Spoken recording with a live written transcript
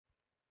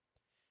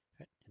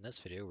In this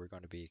video, we're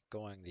going to be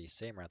going the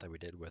same route that we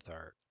did with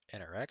our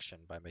interaction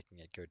by making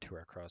it go to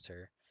our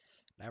crosshair.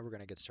 Now we're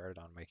going to get started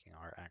on making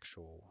our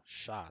actual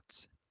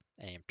shots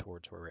aimed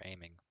towards where we're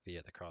aiming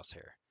via the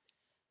crosshair.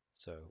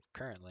 So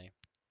currently,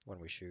 when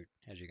we shoot,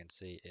 as you can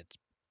see, it's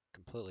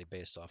completely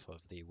based off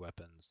of the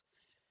weapon's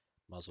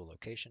muzzle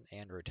location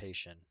and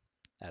rotation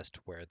as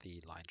to where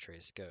the line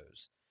trace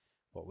goes.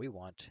 What we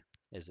want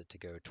is it to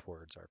go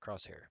towards our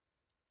crosshair.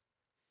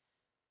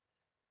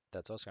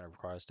 That's also going to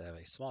require us to have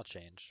a small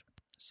change.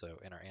 So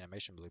in our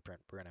animation blueprint,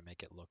 we're going to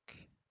make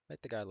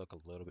the guy look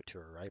a little bit to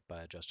our right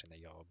by adjusting the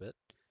yaw a bit.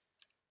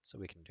 So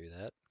we can do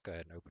that. Go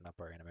ahead and open up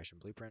our animation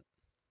blueprint.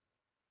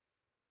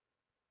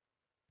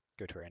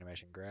 Go to our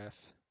animation graph.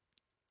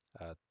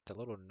 The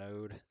little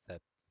node,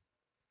 that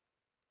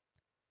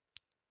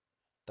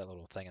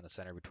little thing in the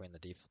center between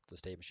the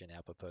state machine and the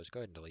output post,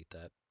 go ahead and delete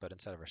that. But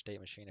inside of our state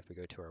machine, if we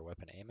go to our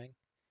weapon aiming,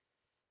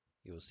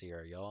 you will see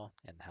our yaw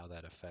and how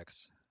that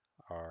affects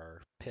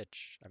our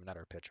pitch, not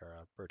our pitch,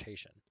 our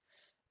rotation,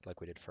 like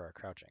we did for our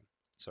crouching.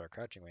 So our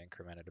crouching, we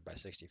incremented it by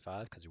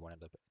 65 because we wanted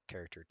the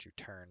character to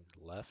turn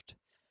left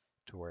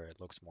to where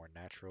it looks more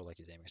natural, like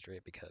he's aiming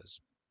straight,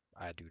 because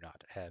I do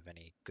not have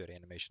any good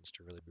animations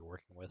to really be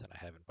working with, and I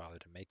haven't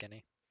bothered to make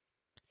any.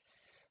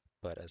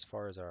 But as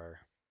far as our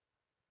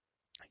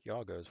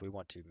yaw goes, we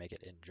want to make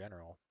it in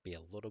general be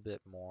a little bit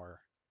more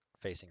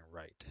facing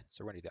right.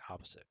 So we're going to do the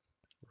opposite.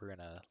 We're going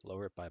to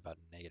lower it by about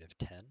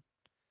 -10.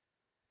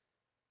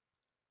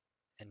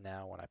 And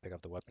now when I pick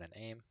up the weapon and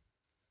aim,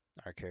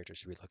 our character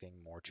should be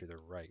looking more to the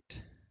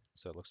right.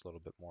 So it looks a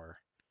little bit more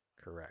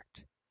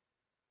correct.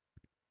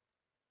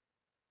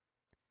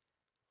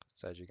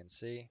 So as you can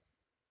see,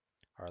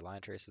 our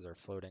line traces are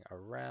floating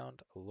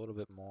around a little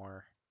bit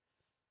more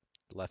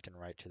left and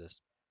right to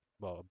this,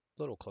 well,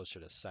 a little closer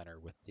to center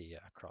with the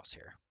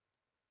crosshair.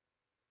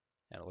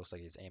 And it looks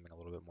like he's aiming a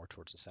little bit more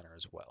towards the center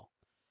as well.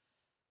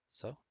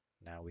 So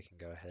now we can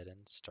go ahead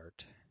and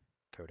start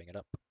coding it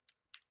up.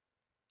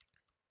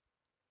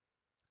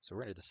 So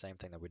we're going to do the same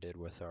thing that we did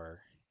with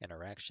our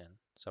interaction.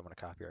 So I'm going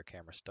to copy our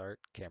camera start,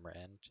 camera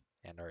end,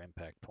 and our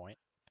impact point,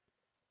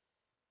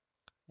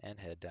 and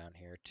head down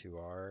here to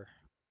our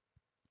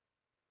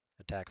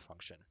attack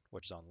function,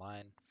 which is on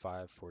line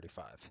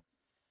 545.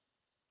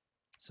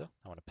 So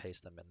I want to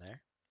paste them in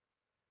there.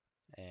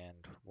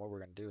 And what we're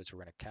going to do is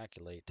we're going to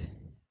calculate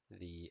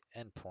the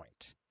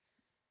endpoint.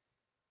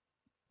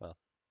 Well,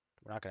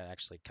 we're not going to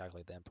actually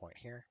calculate the endpoint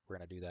here. We're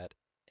going to do that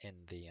in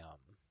the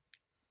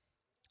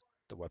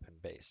weapon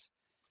base.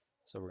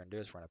 So what we're going to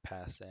do is we're going to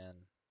pass in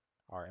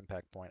our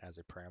impact point as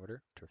a parameter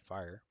to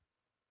fire.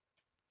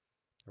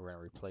 We're going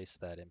to replace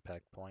that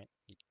impact point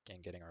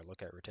and getting our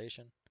look at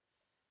rotation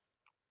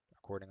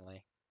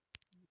accordingly,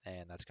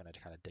 and that's going to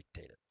kind of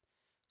dictate it.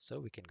 So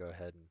we can go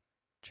ahead and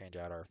change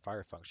out our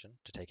fire function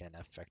to take in an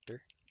F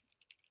vector.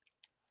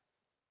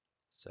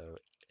 So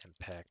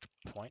impact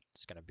point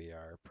is going to be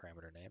our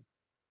parameter name,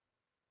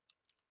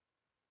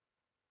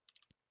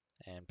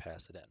 and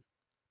pass it in.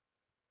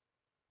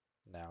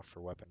 Now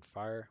for weapon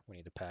fire, we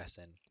need to pass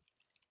in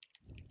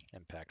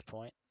impact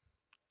point,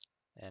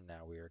 and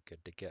now we are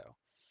good to go.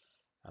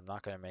 I'm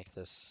not going to make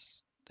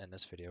this in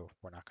this video.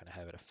 We're not going to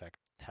have it affect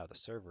how the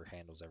server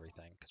handles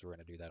everything, because we're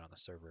going to do that on the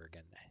server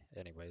again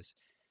anyways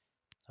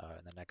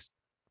in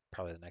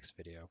probably the next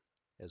video,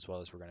 as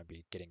well as we're going to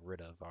be getting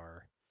rid of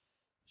our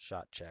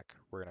shot check.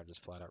 We're going to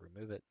just flat out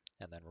remove it,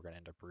 and then we're going to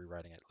end up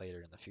rewriting it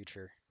later in the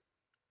future,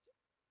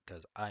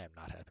 because I am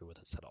not happy with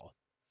this at all.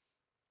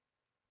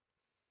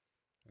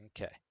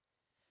 Okay,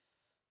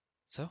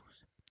 so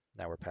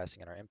now we're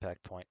passing in our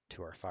impact point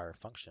to our fire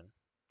function.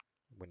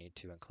 We need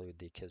to include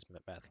the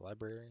Kismet math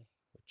library,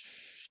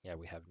 which, yeah,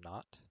 we have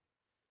not.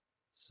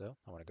 So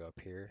I want to go up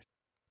here.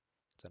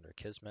 It's under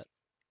Kismet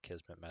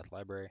math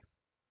library.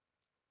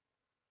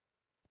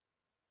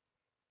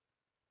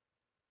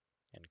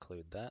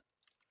 Include that.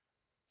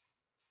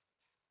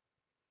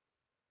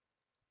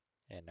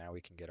 And now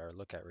we can get our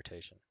look at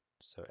rotation.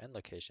 So end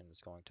location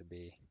is going to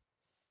be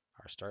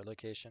our start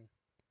location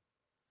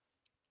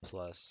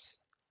plus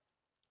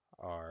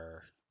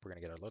we're going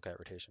to get our look at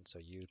rotation. So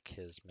U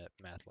Kismet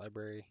math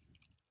library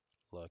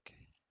look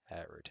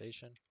at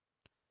rotation.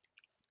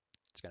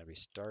 It's going to be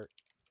start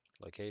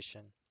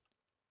location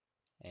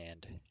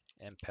and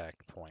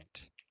impact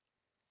point.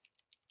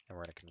 And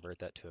we're going to convert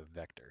that to a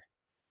vector.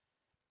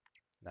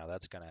 Now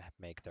that's going to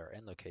make their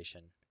end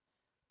location,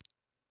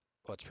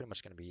 well, it's pretty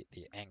much going to be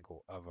the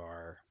angle of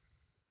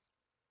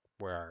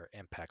where our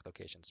impact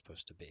location is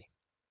supposed to be.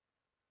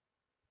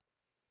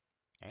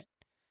 All right,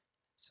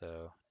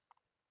 so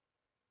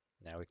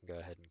now we can go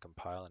ahead and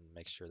compile and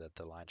make sure that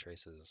the line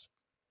trace is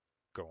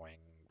going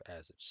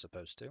as it's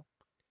supposed to.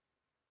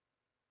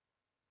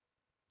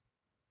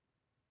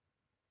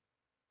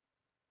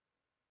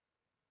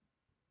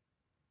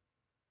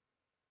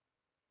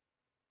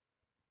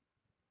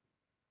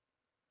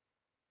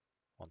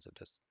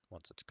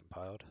 Once it's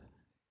compiled,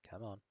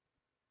 come on.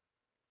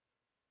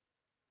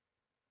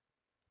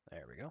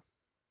 There we go. All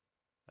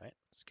right,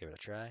 let's give it a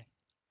try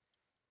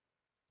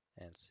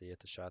and see if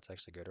the shots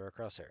actually go to our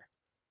crosshair.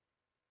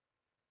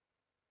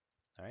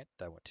 All right,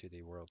 that went to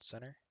the world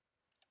center,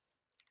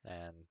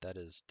 and that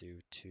is due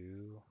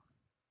to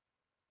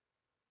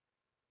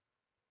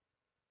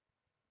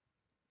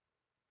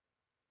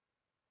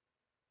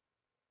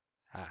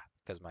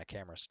because my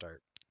cameras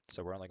start.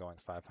 So we're only going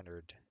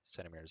 500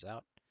 centimeters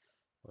out.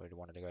 We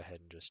wanted to go ahead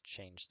and just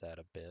change that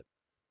a bit.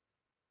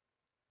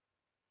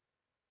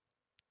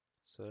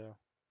 So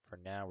for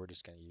now, we're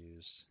just going to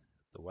use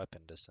the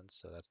weapon distance.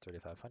 So that's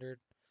 3,500.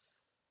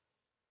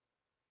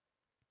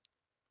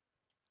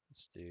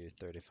 Let's do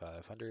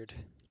 3,500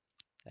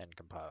 and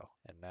compile.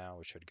 And now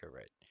we should go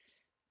right.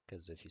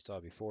 Because if you saw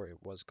before, it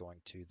was going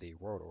to the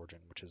world origin,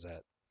 which is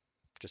at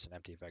just an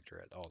empty vector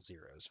at all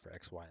zeros for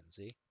x, y, and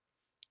z.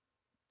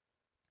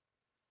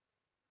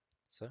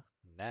 So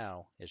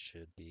now it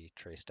should be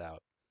traced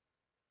out.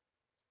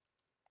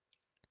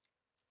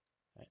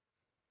 Right.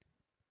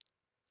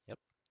 Yep,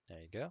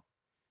 there you go.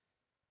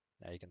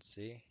 Now you can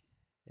see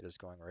it is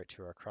going right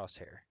to our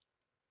crosshair.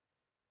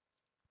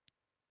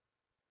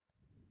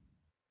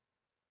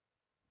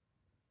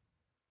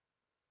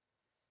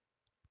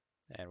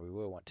 And we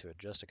will want to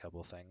adjust a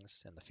couple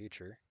things in the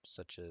future,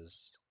 such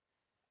as,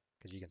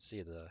 because you can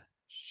see the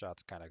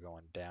shot's kind of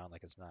going down,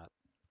 like it's not,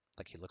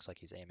 like he looks like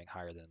he's aiming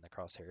higher than the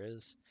crosshair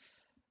is.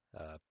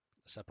 A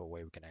simple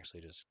way we can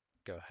actually just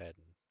go ahead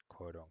and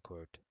quote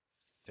unquote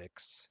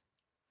fix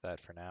that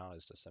for now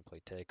is to simply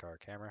take our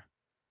camera,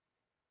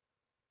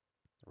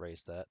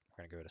 raise that.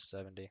 We're going to go to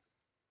 70.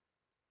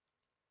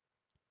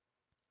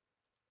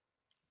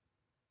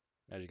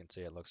 As you can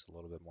see, it looks a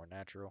little bit more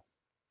natural,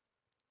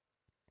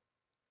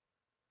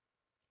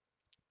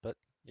 but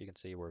you can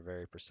see we're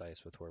very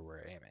precise with where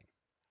we're aiming.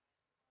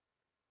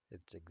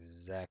 It's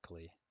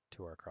exactly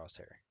to our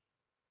crosshair.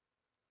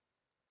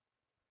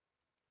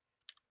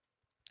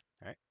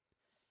 All right,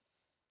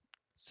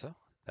 so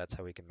that's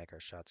how we can make our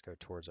shots go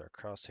towards our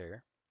crosshair.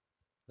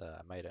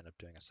 I might end up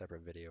doing a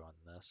separate video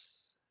on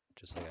this,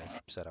 just like I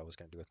said I was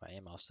going to do with my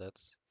aim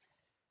offsets.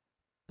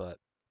 But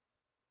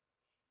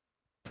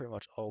pretty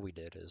much all we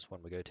did is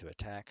when we go to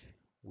attack,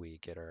 we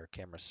get our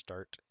camera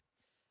start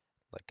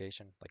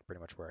location, like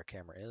pretty much where our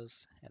camera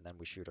is, and then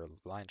we shoot a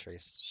line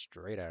trace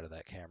straight out of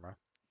that camera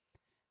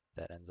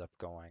that ends up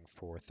going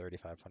for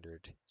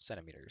 3,500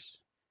 centimeters.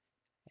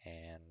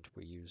 And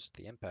we use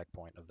the impact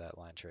point of that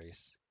line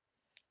trace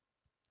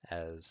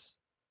as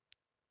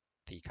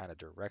the kind of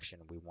direction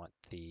we want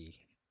the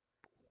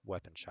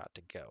weapon shot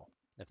to go,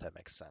 if that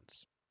makes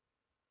sense.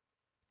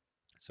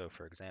 So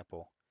for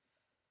example,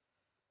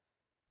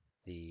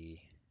 I'm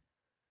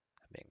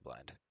being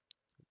blind.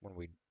 When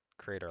we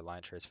create our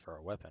line trace for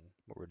our weapon,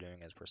 what we're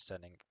doing is we're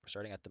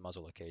starting at the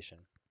muzzle location,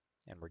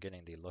 and we're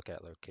getting the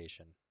lookout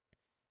location,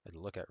 or the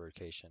lookout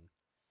rotation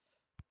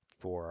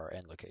for our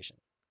end location.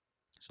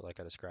 So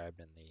like I described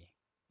in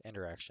the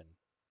interaction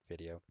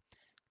video,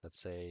 let's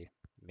say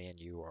me and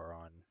you are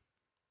on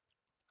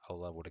a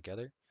level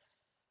together.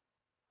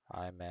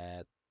 I'm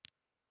at,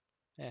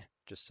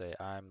 just say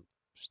I'm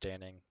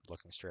standing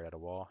looking straight at a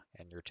wall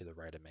and you're to the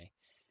right of me.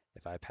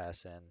 If I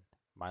pass in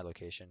my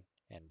location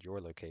and your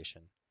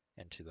location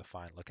into the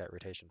find lookout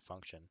rotation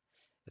function,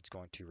 it's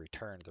going to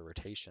return the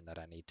rotation that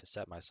I need to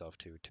set myself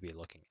to be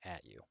looking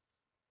at you.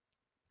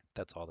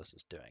 That's all this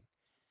is doing.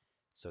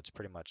 So it's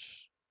pretty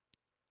much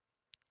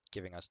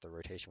giving us the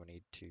rotation we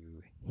need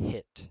to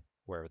hit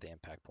wherever the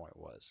impact point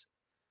was.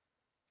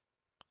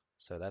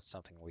 So that's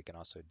something we can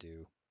also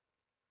do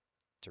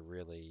to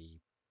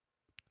really,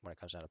 when it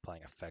comes down to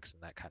playing effects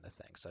and that kind of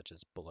thing, such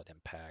as bullet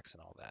impacts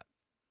and all that.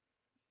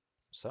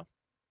 So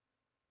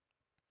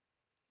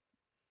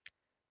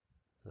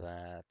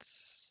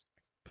that's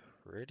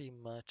pretty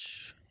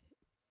much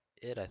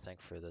it, I think,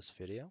 for this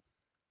video.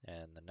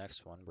 And the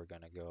next one, we're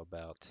going to go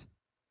about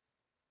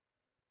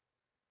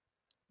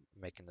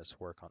making this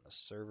work on the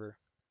server,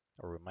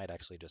 or we might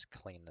actually just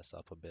clean this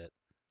up a bit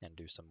and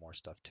do some more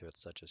stuff to it,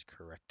 such as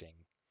correcting,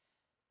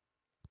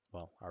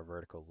 well, our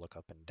vertical look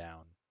up and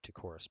down to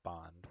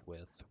correspond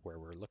with where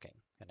we're looking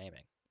and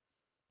aiming.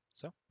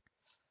 So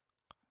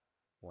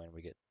when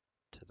we get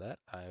to that,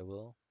 I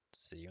will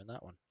see you in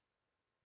that one.